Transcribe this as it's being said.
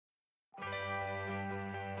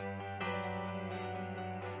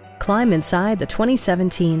Climb inside the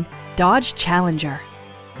 2017 Dodge Challenger.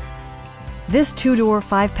 This two-door,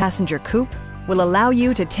 five-passenger coupe will allow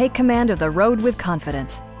you to take command of the road with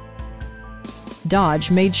confidence.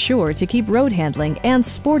 Dodge made sure to keep road handling and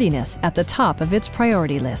sportiness at the top of its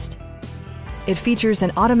priority list. It features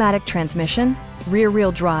an automatic transmission,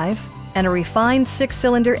 rear-wheel drive, and a refined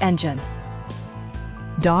six-cylinder engine.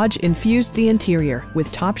 Dodge infused the interior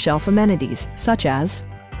with top-shelf amenities such as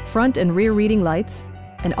front and rear reading lights,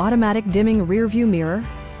 an automatic dimming rear-view mirror,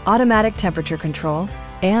 automatic temperature control,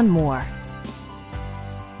 and more.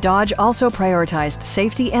 Dodge also prioritized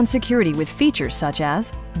safety and security with features such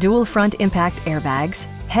as dual front impact airbags,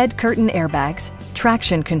 head curtain airbags,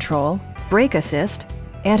 traction control, brake assist,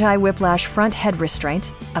 anti-whiplash front head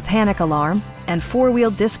restraints, a panic alarm, and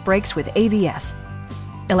four-wheel disc brakes with ABS.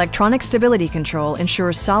 Electronic stability control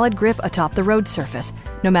ensures solid grip atop the road surface,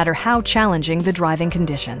 no matter how challenging the driving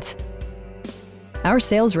conditions. Our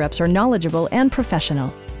sales reps are knowledgeable and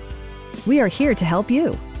professional. We are here to help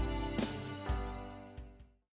you.